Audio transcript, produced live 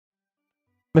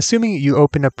I'm assuming you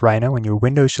open up Rhino and your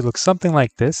window should look something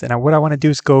like this. And what I want to do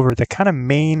is go over the kind of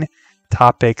main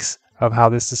topics of how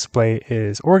this display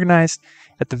is organized.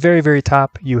 At the very, very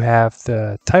top, you have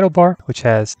the title bar, which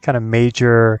has kind of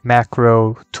major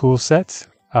macro tool sets.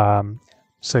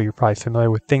 So you're probably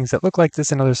familiar with things that look like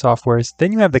this in other softwares.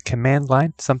 Then you have the command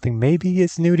line, something maybe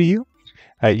is new to you.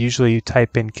 Usually you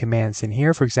type in commands in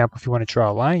here. For example, if you want to draw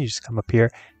a line, you just come up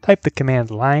here, type the command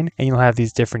line, and you'll have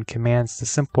these different commands. The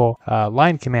simple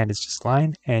line command is just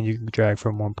line, and you can drag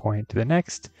from one point to the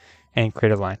next and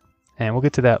create a line. And we'll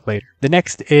get to that later. The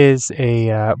next is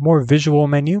a more visual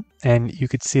menu, and you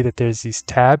can see that there's these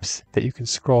tabs that you can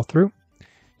scroll through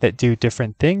that do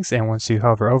different things, and once you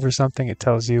hover over something, it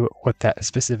tells you what that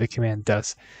specific command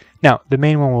does. Now, the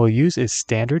main one we'll use is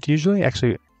standard usually.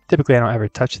 Actually, typically I don't ever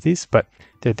touch these, but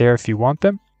they're there if you want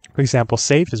them. For example,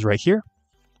 save is right here,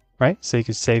 right? So you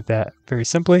can save that very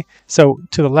simply. So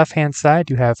to the left-hand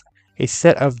side, you have a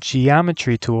set of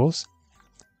geometry tools.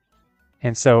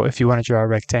 And so if you want to draw a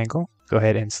rectangle, go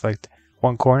ahead and select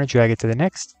one corner, drag it to the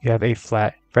next. You have a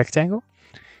flat rectangle.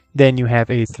 Then you have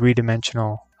a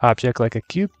three-dimensional object like a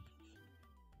cube,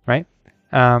 right?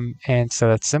 And so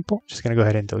that's simple. Just going to go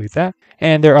ahead and delete that.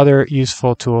 And there are other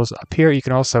useful tools up here. You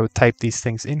can also type these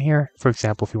things in here. For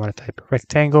example, if you want to type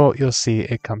rectangle, you'll see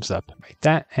it comes up like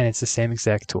that, and it's the same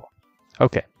exact tool.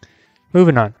 Okay,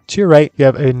 moving on. To your right, you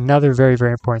have another very,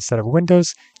 very important set of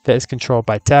windows that is controlled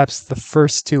by tabs. The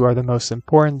first two are the most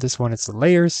important. This one is the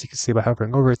layers. You can see by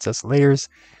hovering over it says layers.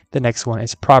 The next one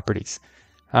is properties.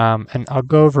 And I'll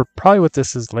go over probably what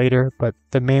this is later, but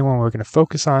the main one we're going to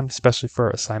focus on, especially for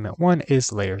assignment 1,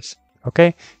 is layers.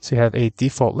 Okay, so you have a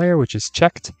default layer, which is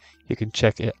checked. You can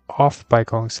check it off by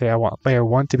going, say, I want layer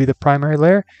 1 to be the primary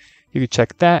layer. You can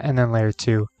check that, and then layer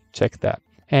 2, check that.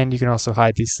 And you can also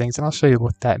hide these things, and I'll show you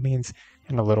what that means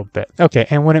in a little bit. Okay,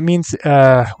 and what it means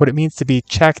to be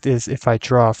checked is if I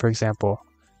draw, for example,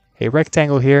 a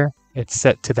rectangle here, it's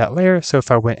set to that layer. So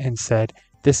if I went and said,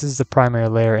 this is the primary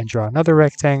layer, and draw another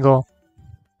rectangle,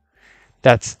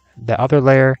 that's the other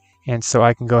layer. And so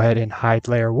I can go ahead and hide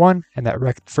layer 1, and that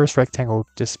first rectangle will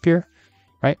disappear,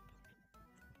 right?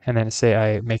 And then say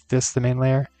I make this the main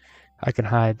layer, I can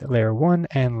hide layer 1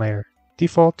 and layer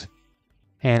default,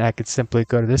 and I could simply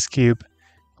go to this cube,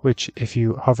 which if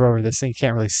you hover over this thing, you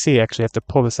can't really see. Actually, I have to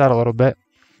pull this out a little bit,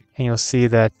 and you'll see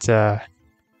that,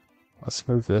 let's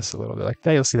move this a little bit like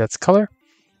that. You'll see that's color.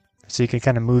 So you can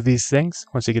kind of move these things.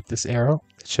 Once you get this arrow,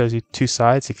 it shows you two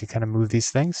sides. You can kind of move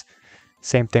these things.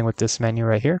 Same thing with this menu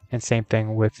right here, and same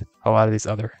thing with a lot of these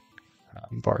other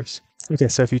bars. Okay,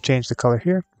 so if you change the color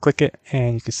here, click it,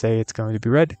 and you can say it's going to be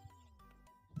red.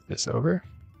 Move this over.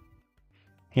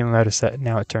 You'll notice that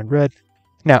now it turned red.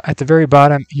 Now, at the very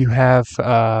bottom, you have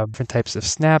different types of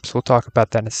snaps. We'll talk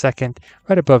about that in a second.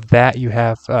 Right above that, you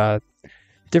have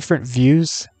different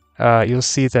views. You'll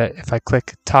see that if I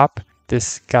click top,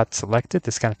 this got selected.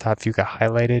 This kind of top view got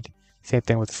highlighted. Same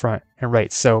thing with front and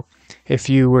right. So if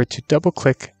you were to double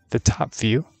click the top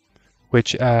view,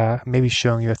 which may be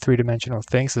showing you a three-dimensional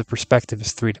thing, so the perspective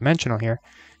is three-dimensional here.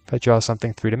 If I draw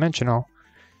something three-dimensional,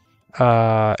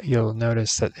 you'll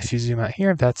notice that if you zoom out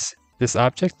here, that's this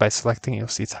object. By selecting it, you'll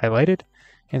see it's highlighted.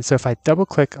 And so if I double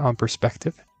click on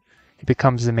perspective, it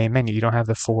becomes the main menu. You don't have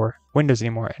the 4 windows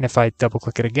anymore. And if I double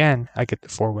click it again, I get the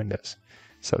 4 windows.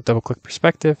 So double click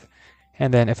perspective.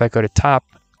 And then if I go to top,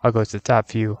 I'll go to the top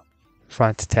view.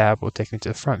 Front tab will take me to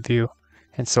the front view,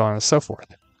 and so on and so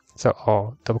forth. So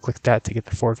I'll double click that to get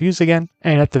the 4 views again.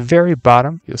 And at the very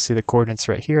bottom, you'll see the coordinates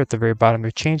right here. At the very bottom,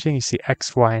 they're changing. You see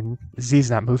X, Y, and Z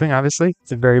is not moving, obviously. At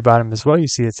the very bottom as well, you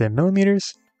see it's in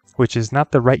millimeters, which is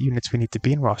not the right units we need to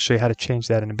be in. Well, I'll show you how to change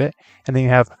that in a bit. And then you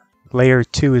have layer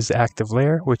 2 is the active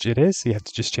layer, which it is. You have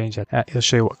to just change that. It'll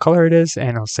show you what color it is, and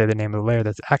it'll say the name of the layer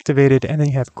that's activated. And then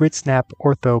you have grid snap,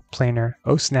 ortho, planar,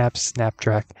 O-snap, snap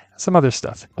track, some other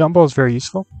stuff. Dumbbell is very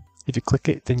useful. If you click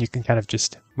it, then you can kind of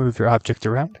just move your object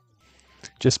around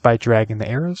just by dragging the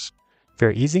arrows.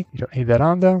 Very easy. You don't need that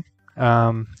on though.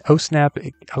 O-snap,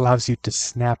 it allows you to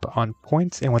snap on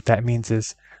points, and what that means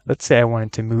is, let's say I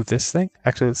wanted to move this thing.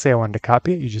 Actually, let's say I wanted to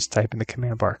copy it. You just type in the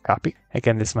command bar, copy.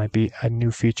 Again, this might be a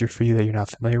new feature for you that you're not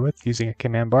familiar with using a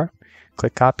command bar.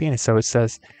 Click copy, and so it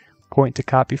says point to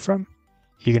copy from.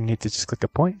 You're going to need to just click a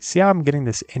point. See how I'm getting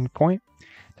this end point?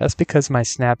 That's because my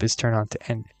snap is turned on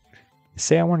to end.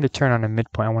 Say I wanted to turn on a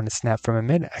midpoint. I want to snap from a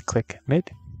mid. I click mid.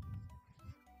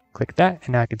 Click that,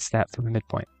 and now I can snap from a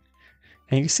midpoint.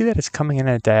 And you can see that it's coming in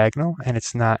at a diagonal, and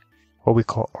it's not what we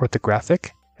call orthographic.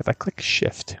 If I click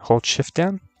shift, hold shift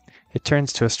down, it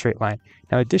turns to a straight line.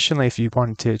 Now additionally, if you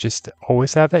wanted to just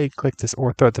always have that, you click this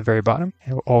ortho at the very bottom.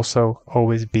 It will also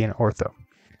always be an ortho.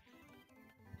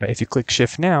 But if you click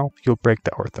shift now, you'll break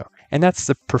the ortho. And that's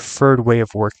the preferred way of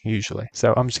working usually.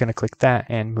 So I'm just going to click that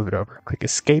and move it over. Click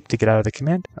escape to get out of the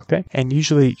command. Okay. And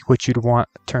usually what you'd want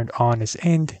turned on is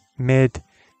end, mid,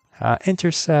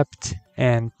 intercept,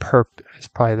 and perp is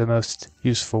probably the most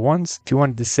useful ones. If you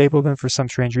want to disable them for some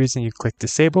strange reason, you click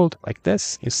disabled like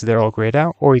this. You'll see they're all grayed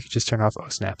out, or you can just turn off O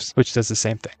snaps, which does the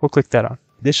same thing. We'll click that on.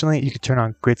 Additionally, you can turn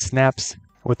on grid snaps.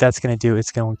 What that's going to do,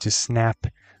 it's going to snap.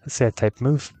 Let's say I type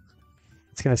move.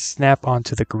 It's going to snap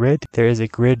onto the grid. There is a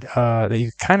grid that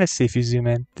you can kind of see if you zoom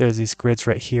in. There's these grids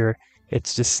right here.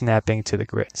 It's just snapping to the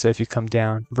grid. So if you come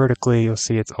down vertically, you'll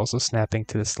see it's also snapping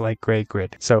to this light gray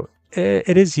grid. So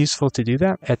it is useful to do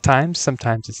that at times.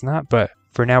 Sometimes it's not, but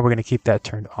for now, we're going to keep that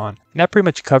turned on. And that pretty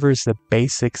much covers the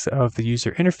basics of the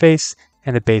user interface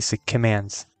and the basic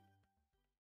commands.